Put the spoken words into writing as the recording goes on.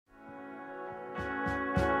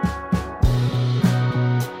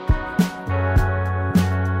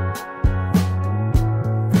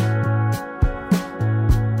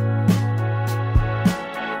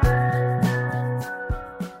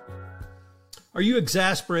Are you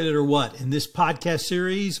exasperated or what? In this podcast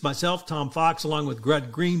series, myself, Tom Fox, along with Greg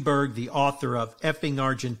Greenberg, the author of Effing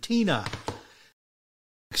Argentina,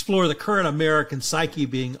 explore the current American psyche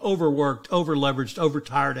being overworked, overleveraged,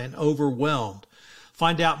 overtired, and overwhelmed.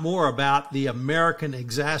 Find out more about the American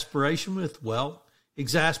exasperation with, well,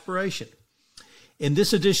 exasperation. In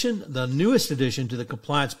this edition, the newest addition to the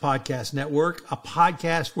Compliance Podcast Network, a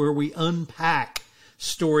podcast where we unpack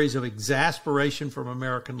stories of exasperation from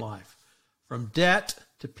American life, from debt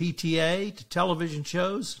to PTA to television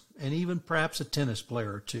shows, and even perhaps a tennis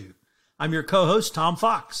player or two. I'm your co-host, Tom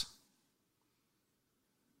Fox.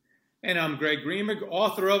 And I'm Greg Greenberg,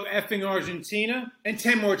 author of Effing Argentina and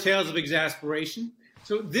 10 More Tales of Exasperation.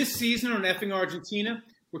 So this season on Effing Argentina,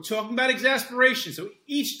 we're talking about exasperation. So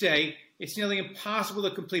each day, it's nearly impossible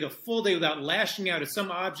to complete a full day without lashing out at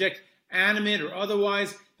some object, animate or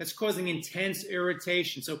otherwise, that's causing intense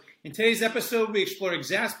irritation. So in today's episode, we explore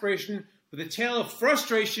exasperation with a tale of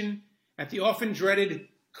frustration at the often dreaded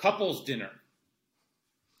couples dinner.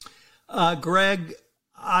 Greg,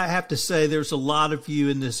 I have to say there's a lot of you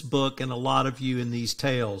in this book and a lot of you in these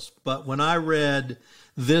tales. But when I read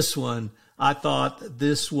this one, I thought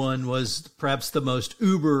this one was perhaps the most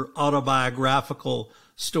uber autobiographical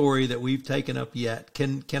story that we've taken up yet.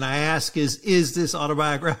 Can I ask, is this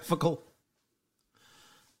autobiographical?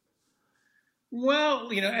 Well,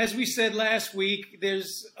 as we said last week,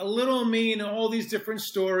 there's a little me in all these different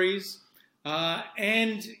stories.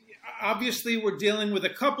 And obviously we're dealing with a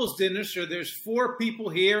couple's dinner. So there's 4 people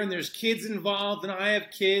here and there's kids involved and I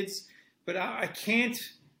have kids, but I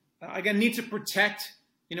need to protect,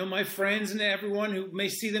 my friends and everyone who may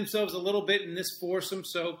see themselves a little bit in this foursome.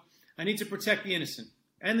 So I need to protect the innocent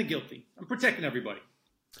and the guilty. I'm protecting everybody.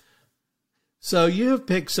 So you have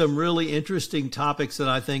picked some really interesting topics that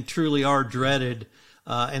I think truly are dreaded.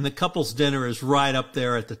 And the couple's dinner is right up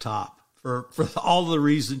there at the top for all the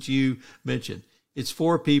reasons you mentioned. It's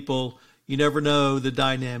 4 people. You never know the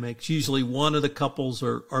dynamics. Usually one of the couples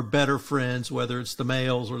are better friends, whether it's the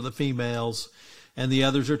males or the females, and the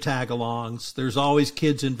others are tag-alongs. There's always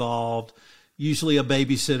kids involved, usually a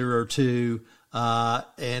babysitter or two.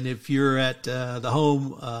 And if you're at the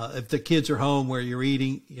home, if the kids are home where you're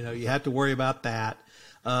eating, you have to worry about that.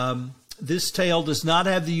 This tale does not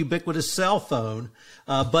have the ubiquitous cell phone,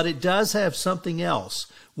 but it does have something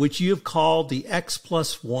else, which you have called the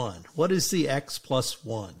X+1. What is the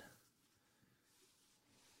X+1?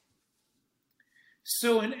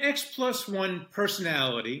 So an X+1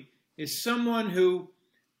 personality is someone who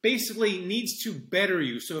basically needs to better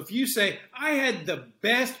you. So if you say, I had the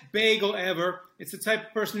best bagel ever, it's the type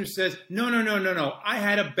of person who says, no, I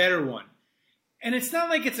had a better one. And it's not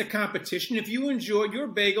like it's a competition. If you enjoyed your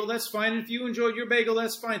bagel, that's fine. If you enjoyed your bagel,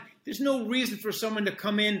 that's fine. There's no reason for someone to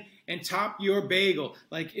come in and top your bagel.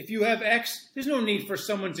 Like if you have X, there's no need for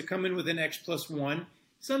someone to come in with an X+1.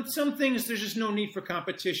 Some things, there's just no need for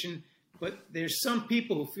competition. But there's some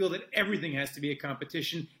people who feel that everything has to be a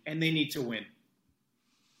competition and they need to win.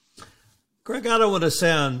 Greg, I don't want to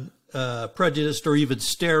sound prejudiced or even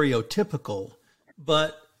stereotypical,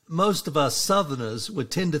 but most of us Southerners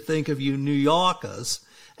would tend to think of you New Yorkers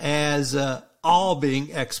as all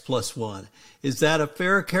being X+1. Is that a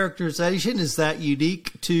fair characterization? Is that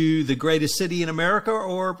unique to the greatest city in America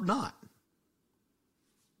or not?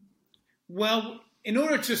 Well, in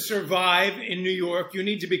order to survive in New York, you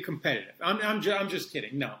need to be competitive. I'm just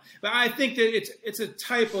kidding. No, but I think that it's a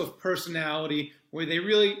type of personality where they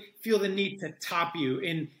really feel the need to top you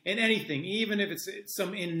in anything, even if it's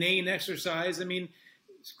some inane exercise. I mean,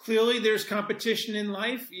 clearly there's competition in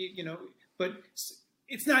life, but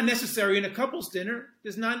it's not necessary in a couple's dinner.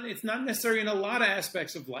 It's not necessary in a lot of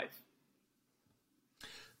aspects of life.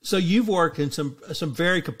 So you've worked in some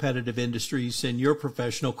very competitive industries in your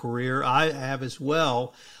professional career. I have as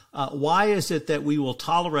well. Why is it that we will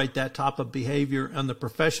tolerate that type of behavior in the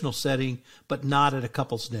professional setting, but not at a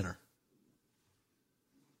couple's dinner?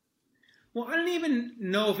 Well, I don't even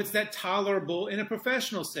know if it's that tolerable in a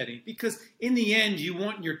professional setting, because in the end, you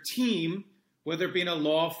want your team, whether it be in a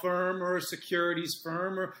law firm or a securities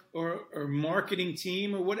firm or marketing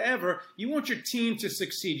team or whatever, you want your team to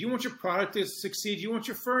succeed. You want your product to succeed. You want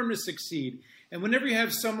your firm to succeed. And whenever you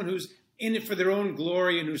have someone who's in it for their own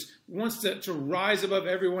glory and who wants to rise above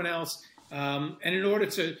everyone else, and in order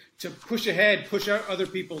to push ahead, push other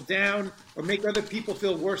people down, or make other people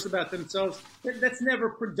feel worse about themselves, that's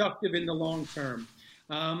never productive in the long term.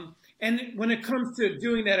 And when it comes to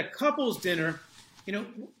doing that at couples dinner,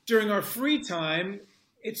 during our free time,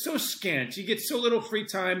 it's so scant. You get so little free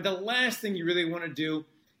time. The last thing you really want to do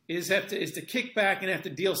is to kick back and have to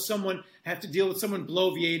deal with someone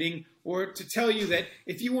bloviating, or to tell you that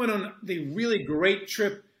if you went on the really great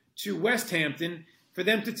trip to West Hampton, for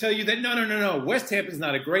them to tell you that no, West Hampton's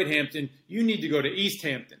not a great Hampton, you need to go to East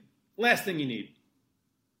Hampton. Last thing you need.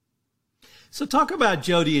 So talk about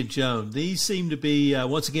Jody and Joan. These seem to be,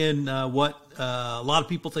 once again, what a lot of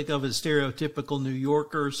people think of as stereotypical New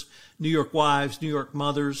Yorkers, New York wives, New York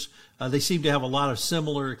mothers. They seem to have a lot of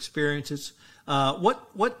similar experiences.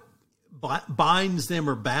 What binds them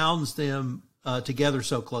or bounds them together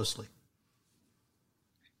so closely?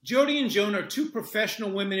 Jody and Joan are two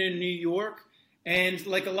professional women in New York. And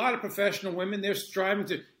like a lot of professional women, they're striving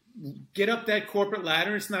to get up that corporate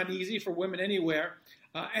ladder. It's not easy for women anywhere.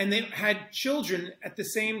 And they had children at the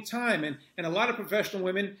same time. And a lot of professional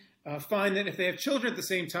women find that if they have children at the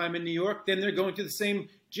same time in New York, then they're going to the same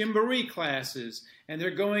gymboree classes, and they're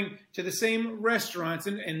going to the same restaurants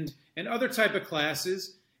and other type of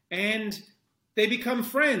classes, and they become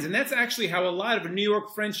friends. And that's actually how a lot of New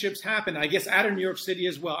York friendships happen, I guess, out of New York City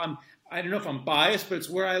as well. I don't know if I'm biased, but it's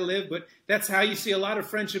where I live. But that's how you see a lot of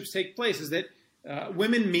friendships take place, is that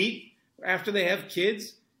women meet after they have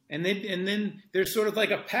kids, and then there's sort of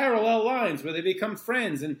like a parallel lines where they become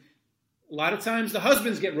friends. And a lot of times the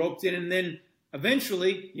husbands get roped in, and then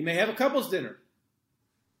eventually you may have a couple's dinner.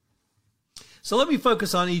 So let me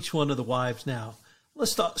focus on each one of the wives now.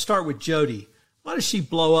 Let's start with Jody. Why does she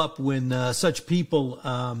blow up when such people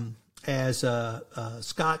as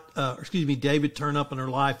David turn up in her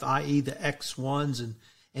life, i.e. the X1s,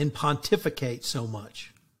 and pontificate so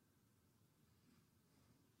much?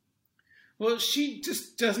 Well, she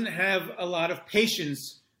just doesn't have a lot of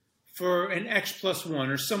patience for an X+1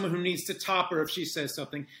 or someone who needs to top her if she says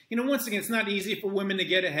something. Once again, it's not easy for women to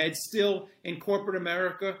get ahead still in corporate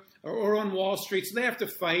America or on Wall Street, so they have to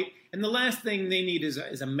fight. And the last thing they need is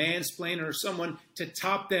a mansplainer or someone to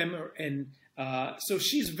top them. So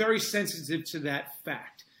she's very sensitive to that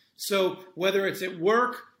fact. So whether it's at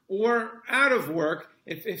work or out of work,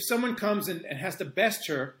 if someone comes and has to best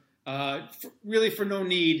her, really for no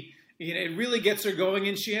need, it really gets her going,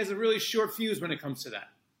 and she has a really short fuse when it comes to that.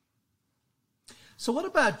 So what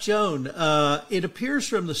about Joan? It appears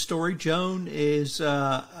from the story Joan does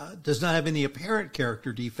not have any apparent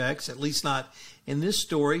character defects, at least not in this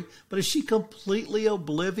story. But is she completely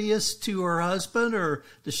oblivious to her husband, or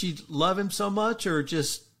does she love him so much, or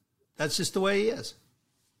that's just the way he is?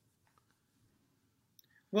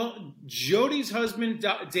 Well, Jody's husband,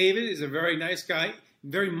 David, is a very nice guy,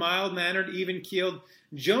 very mild-mannered, even-keeled.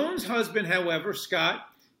 Joan's husband, however, Scott,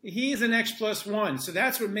 he is an X+1. So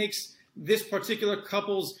that's what makes this particular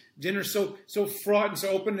couple's dinner so fraught and so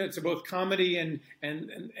open to both comedy and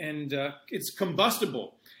it's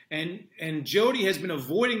combustible. And Jody has been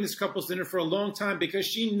avoiding this couple's dinner for a long time because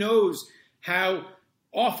she knows how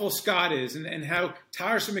awful Scott is and how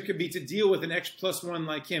tiresome it could be to deal with an X+1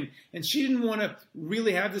 like him. And she didn't want to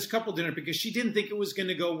really have this couple dinner because she didn't think it was going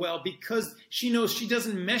to go well, because she knows she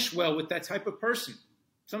doesn't mesh well with that type of person.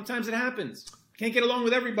 Sometimes it happens. Can't get along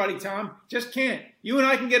with everybody, Tom. Just can't. You and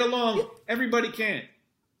I can get along. Everybody can't.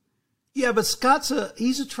 Yeah, but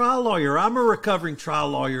he's a trial lawyer. I'm a recovering trial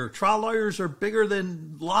lawyer. Trial lawyers are bigger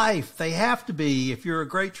than life. They have to be. If you're a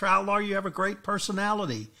great trial lawyer, you have a great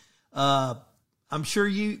personality. I'm sure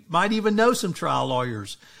you might even know some trial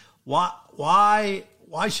lawyers. Why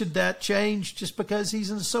should that change just because he's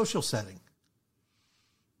in a social setting?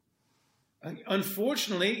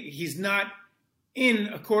 Unfortunately, he's not in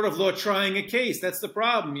a court of law trying a case. That's the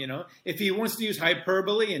problem, If he wants to use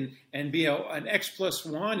hyperbole and be an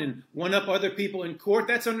X+1 and one-up other people in court,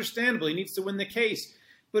 that's understandable. He needs to win the case.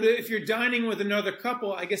 But if you're dining with another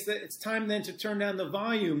couple, I guess that it's time then to turn down the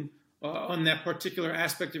volume on that particular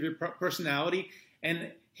aspect of your personality.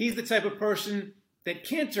 And he's the type of person that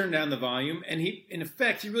can't turn down the volume. And in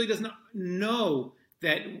effect, he really doesn't know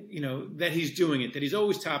that, that he's doing it, that he's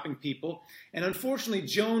always topping people. And unfortunately,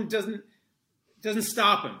 Joan doesn't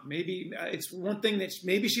stop him. Maybe it's one thing that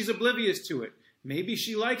maybe she's oblivious to it. Maybe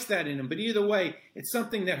she likes that in him. But either way, it's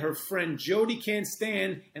something that her friend Jody can't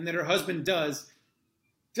stand and that her husband doesn't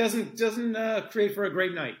create for a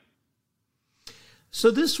great night. So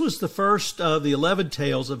this was the first of the 11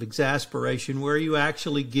 tales of exasperation where you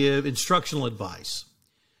actually give instructional advice.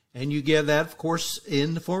 And you give that, of course,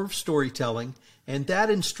 in the form of storytelling. And that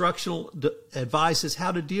instructional advice is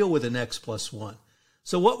how to deal with an X+1.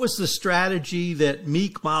 So what was the strategy that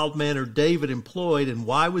meek, mild-mannered David employed, and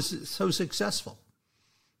why was it so successful?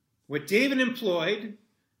 What David employed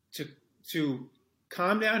to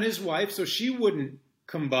calm down his wife so she wouldn't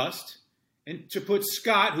combust, and to put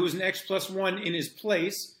Scott, who was an X+1, in his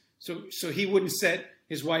place so he wouldn't set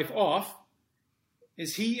his wife off,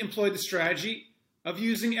 is he employed the strategy of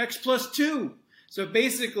using X plus 2. So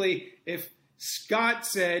basically, if Scott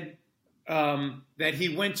said that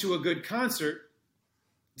he went to a good concert,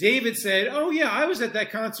 David said, oh yeah, I was at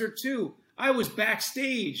that concert too. I was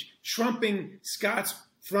backstage trumping Scott's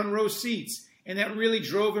front row seats. And that really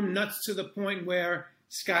drove him nuts to the point where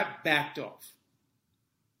Scott backed off.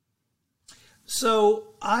 So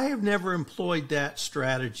I have never employed that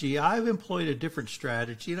strategy. I've employed a different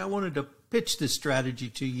strategy, and I wanted to pitch this strategy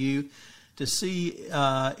to you to see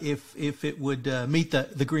if it would meet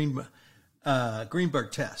the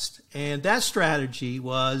Greenberg test. And that strategy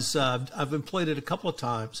was, I've employed it a couple of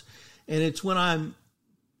times, and it's when I'm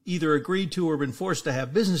either agreed to or been forced to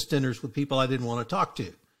have business dinners with people I didn't want to talk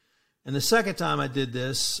to. And the second time I did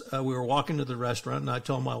this, we were walking to the restaurant, and I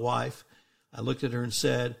told my wife, I looked at her and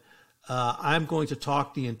said, I'm going to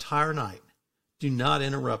talk the entire night. Do not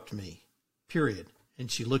interrupt me, period. And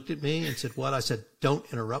she looked at me and said, what? I said, don't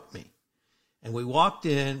interrupt me. And we walked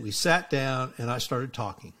in, we sat down, and I started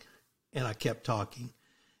talking. And I kept talking.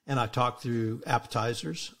 And I talked through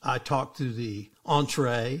appetizers. I talked through the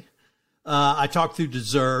entree. I talked through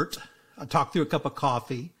dessert. I talked through a cup of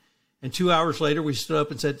coffee. And 2 hours later, we stood up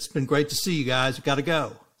and said, it's been great to see you guys. We've got to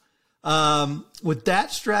go. Would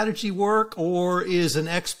that strategy work, or is an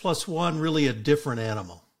X plus 1 really a different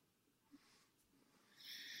animal?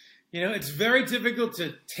 You know, it's very difficult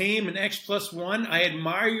to tame an X plus 1. I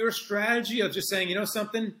admire your strategy of just saying, you know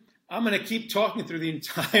something, I'm going to keep talking through the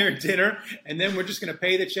entire dinner, and then we're just going to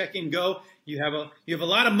pay the check and go. You have a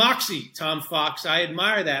lot of moxie, Tom Fox. I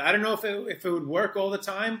admire that. I don't know if it would work all the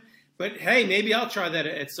time, but hey, maybe I'll try that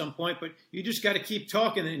at some point. But you just got to keep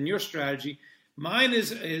talking in your strategy. Mine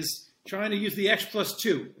is trying to use the X plus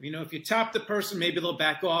 2. You know, if you top the person, maybe they'll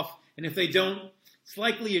back off. And if they don't, it's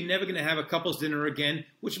likely you're never going to have a couple's dinner again,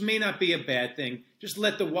 which may not be a bad thing. Just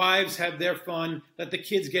let the wives have their fun. Let the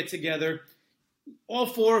kids get together. All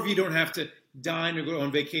four of you don't have to dine or go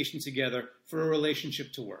on vacation together for a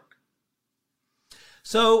relationship to work.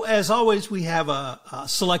 So, as always, we have a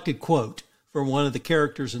selected quote from one of the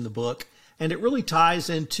characters in the book. And it really ties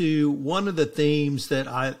into one of the themes that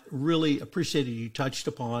I really appreciated you touched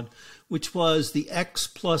upon, which was the X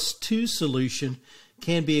plus 2 solution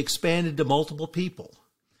can be expanded to multiple people.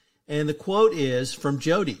 And the quote is from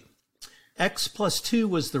Jody. X plus 2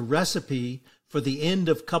 was the recipe for the end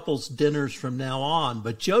of couples dinners from now on.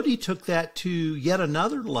 But Jody took that to yet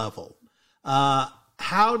another level.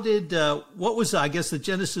 What was, I guess, the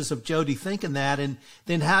genesis of Jody thinking that? And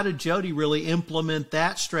then how did Jody really implement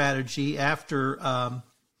that strategy after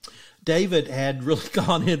David had really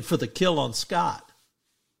gone in for the kill on Scott?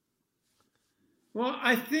 Well,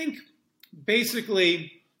 I think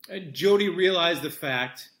basically Jody realized the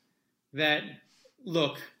fact that,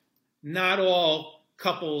 look, not all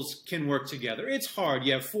couples can work together. It's hard.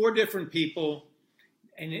 You have 4 different people.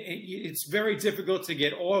 And it's very difficult to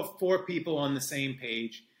get all 4 people on the same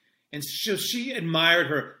page. And so she admired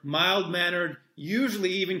her mild-mannered,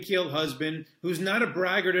 usually even-keeled husband, who's not a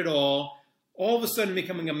braggart at all of a sudden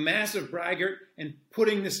becoming a massive braggart and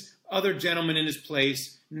putting this other gentleman in his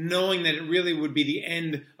place, knowing that it really would be the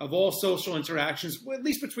end of all social interactions, at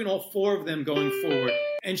least between all 4 of them going forward.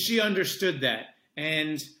 And she understood that.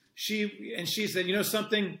 And she said, you know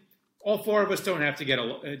something? All 4 of us don't have to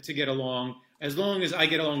get along. As long as I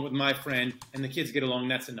get along with my friend and the kids get along,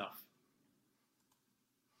 that's enough.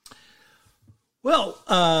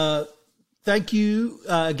 Well, thank you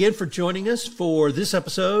again for joining us for this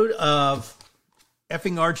episode of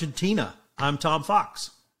Effing Argentina. I'm Tom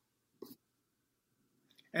Fox.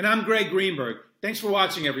 And I'm Greg Greenberg. Thanks for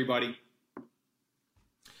watching, everybody.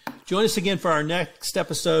 Join us again for our next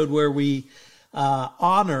episode where we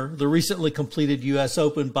honor the recently completed U.S.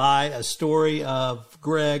 Open by a story of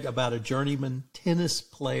Greg about a journeyman tennis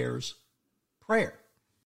player's prayer.